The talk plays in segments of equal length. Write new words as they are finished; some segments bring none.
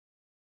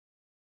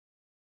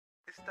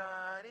It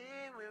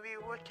started when we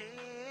were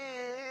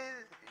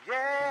kids,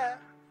 yeah.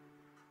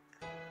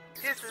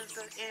 This is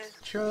the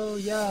intro,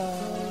 y'all.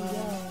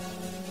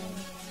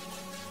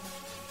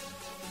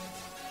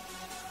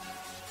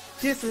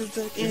 This is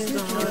the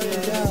intro,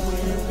 y'all.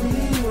 When we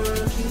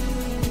were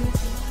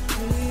kids,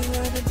 we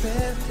were the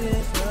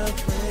bestest of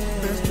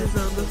friends. Bestest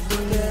of the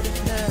friends.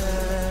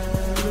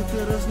 Look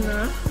at us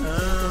now.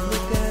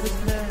 Look at us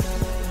now.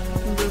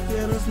 Look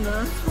at us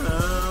now.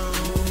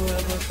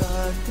 Whoever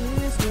thought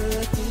this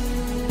would be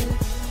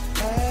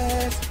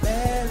as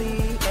badly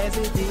as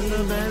it did.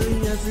 As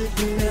badly as it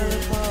did.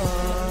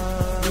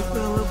 We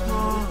fell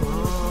apart.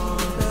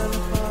 We fell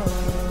apart.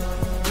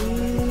 We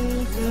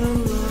fell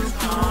apart.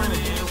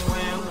 Started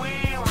when we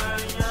were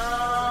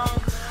young.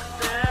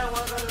 That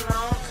was a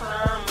long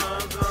time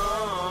ago.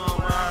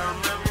 I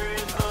remember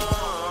it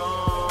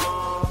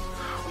all.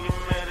 We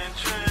met in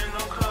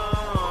Trinico.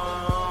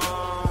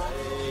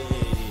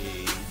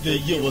 The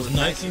year was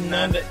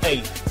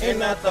 1998,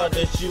 and I thought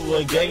that you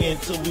were gay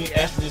until we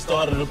actually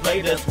started to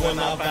play. That's when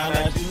I found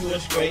out you were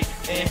straight,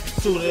 and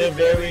to that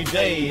very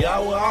day, I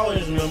will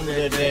always remember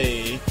that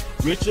day.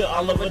 Richard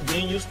Oliver,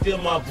 then you still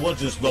my boy,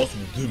 just lost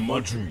within my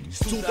dreams.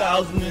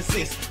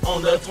 2006,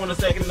 on the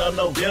 22nd of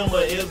November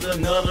is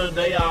another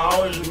day I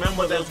always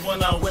remember. That's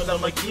when I went to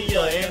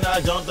Makia, and I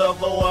jumped up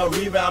for a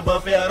rebound, but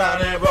fell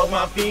down and broke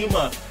my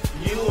femur.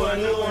 You were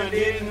new and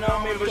didn't know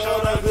me, but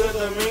showed a good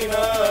demeanor.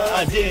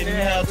 I didn't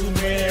have too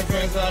many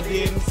friends, I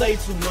didn't say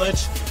too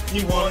much.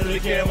 You wanted to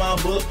carry my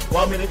book,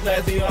 walk me to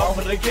class, you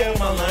offered to carry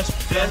my lunch.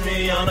 Just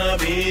me on a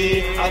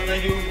beat, I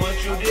think it was what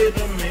you did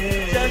to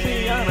me. Just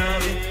me on a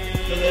beat.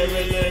 Cause that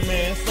really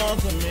meant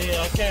something to me.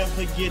 I can't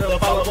forget the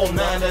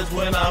 509, that's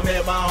when I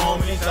met my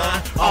homie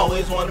Sign.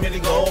 Always wanted me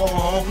to go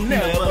home,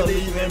 never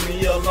leaving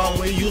me alone.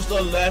 We used to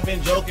laugh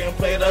and joke and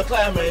play the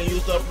clapman,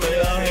 used to play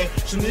a hand.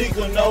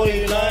 Shanika know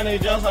he learned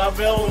it, just I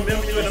felt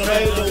remember you in the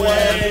fade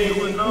away.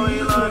 You would know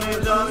he learned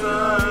it, just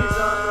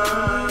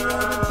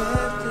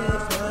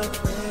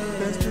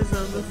Bestest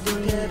of the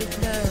friends.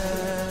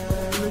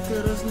 Look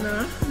at us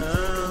now.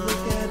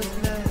 Look at us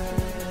now.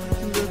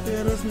 Look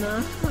at us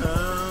now.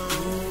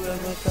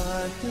 Whoever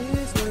thought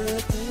this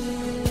would be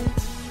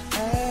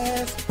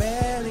as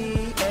badly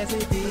as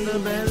it did.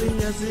 As badly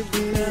as it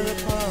did.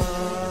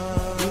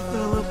 We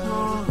fell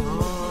apart. We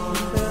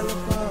fell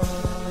apart.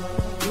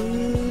 We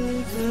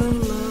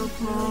fell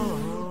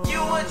apart.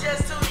 You were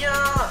just too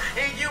young,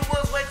 and you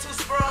was way too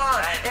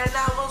sprung, and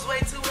I was way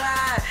too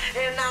high,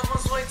 and I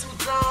was way too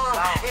dumb,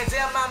 and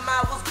then my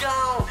mind was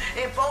gone,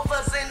 and both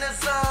us in the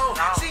zone.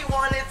 She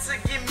wanted to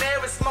get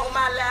married, smoke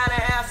my loud,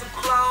 and have some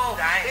clone,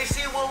 and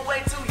she was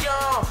way too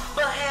young,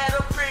 but had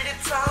a pretty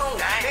tone,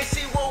 and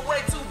she was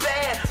way too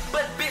bad,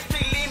 but bitch,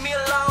 please leave me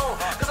alone,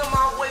 cause I'm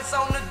always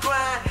on the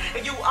grind,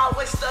 and you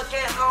always stuck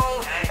at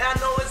home, and I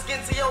know it's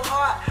getting to your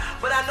heart,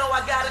 but I know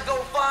I gotta go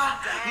far.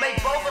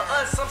 Make both of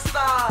us some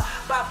stars,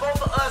 buy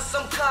both of us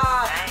some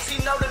cars. She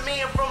know the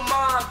men from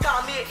Mars,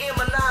 call me an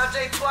menage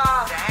a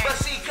trois, but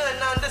she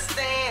couldn't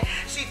understand.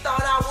 She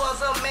thought I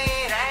was a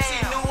man. She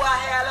knew I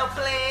had a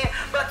plan,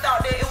 but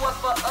thought that it was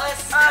for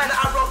us. And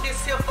I wrote this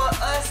here for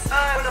us,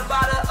 from the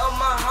bottom of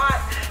my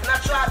heart. And I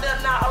tried to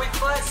not always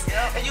fuss,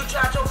 and you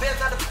tried your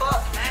best not to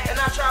fuck, and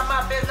I tried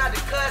my best not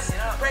to cuss.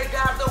 Pray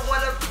God the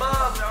one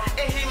above,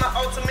 and he my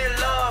ultimate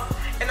love.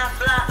 And I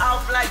fly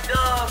off like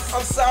doves.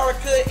 I'm sorry,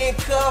 couldn't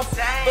cuff,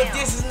 but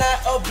this is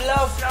not a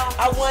bluff.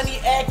 I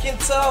wasn't acting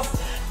tough,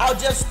 I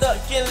was just stuck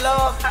in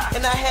love,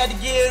 and I had to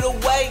get it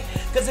away,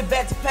 cause it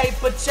back to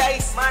paper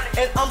chase,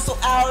 and I'm so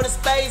out of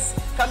space.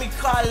 Call me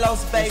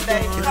Carlos, baby.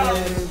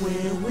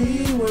 When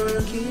we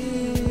were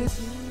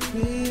kids,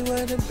 we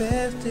were the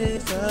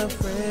bestest of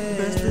friends.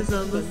 Bestest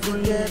of the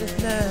friends.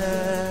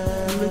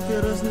 Look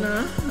at us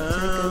now.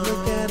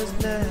 Look at us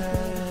now.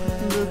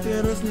 Take a look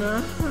at us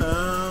now. Look at us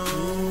now.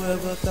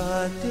 Whoever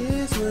thought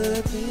this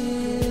would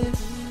be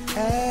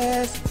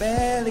as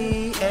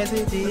badly as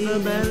it did.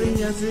 As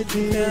badly as it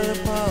did.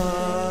 We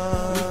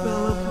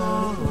fell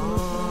apart.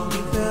 We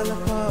fell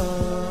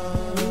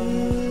apart. We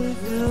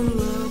fell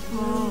apart. We fell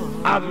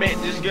apart. I met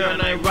this girl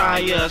named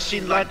Raya,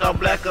 she liked our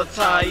black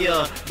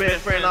attire.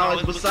 Best friend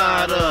always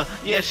beside her,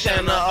 yeah,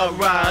 Shanna a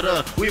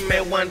rider. We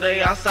met one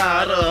day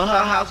outside her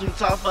house, we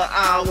talked for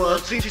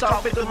hours. She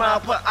talked 50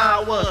 miles per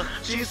hour,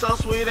 she's so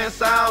sweet and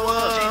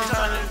sour. She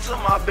turned into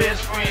my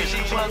best friend,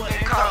 she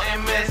wasn't caught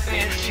in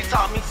messing. She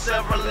taught me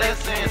several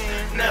lessons,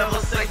 never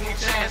second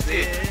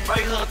chances.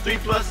 Break her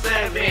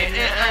 3+7, and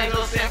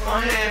angels sent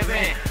from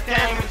heaven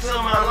came into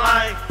my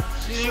life.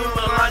 She was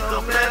like a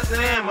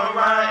blessing,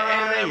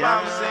 Mariah and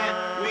Robinson.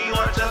 We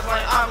are just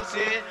like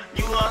opposite.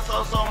 You are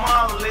so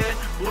marvelous.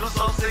 Buddha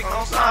so sick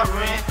on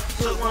siren.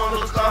 Took one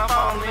look, start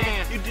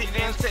falling. You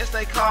didn't text,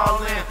 they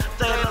calling.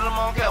 30 of them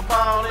on kept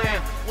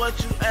balling. What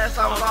you asked,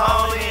 I was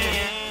all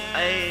in.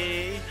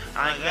 Ayy,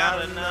 I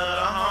got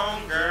another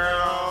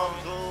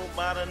homegirl. Go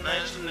by the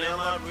name Chanel,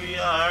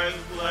 Maria, her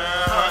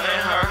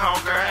and her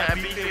homegirl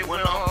had beef. It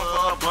went on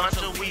for a bunch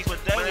of weeks,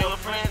 but they were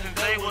friends and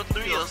they were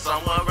 3 or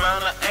somewhere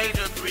around the age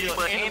of 3,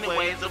 but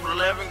anyways, it was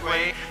 11th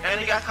grade, and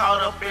he got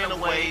caught up in the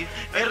wave.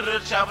 Editor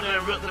the chopper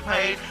and ripped the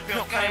page.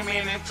 Pimp came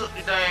in and took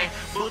the dang.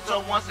 Boots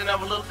up once and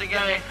never looked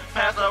again.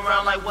 Passed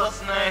around like what's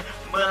the name?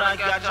 But I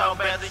got y'all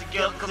back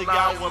together, cause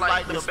y'all was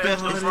like the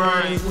best of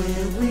friends.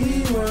 When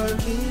we were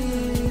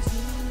kids,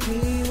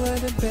 we were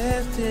the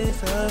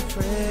bestest of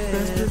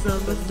friends.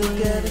 But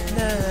look at us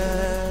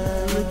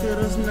now. Look at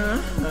us now.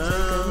 Take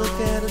a look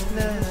at us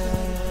now.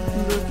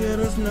 Look at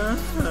us now.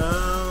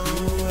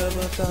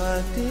 Whoever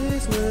thought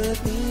this would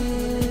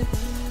end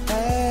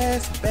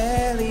as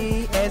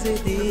badly as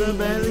it did? As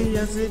badly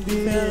as it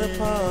did. We fell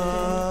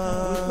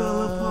apart. We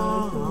fell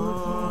apart.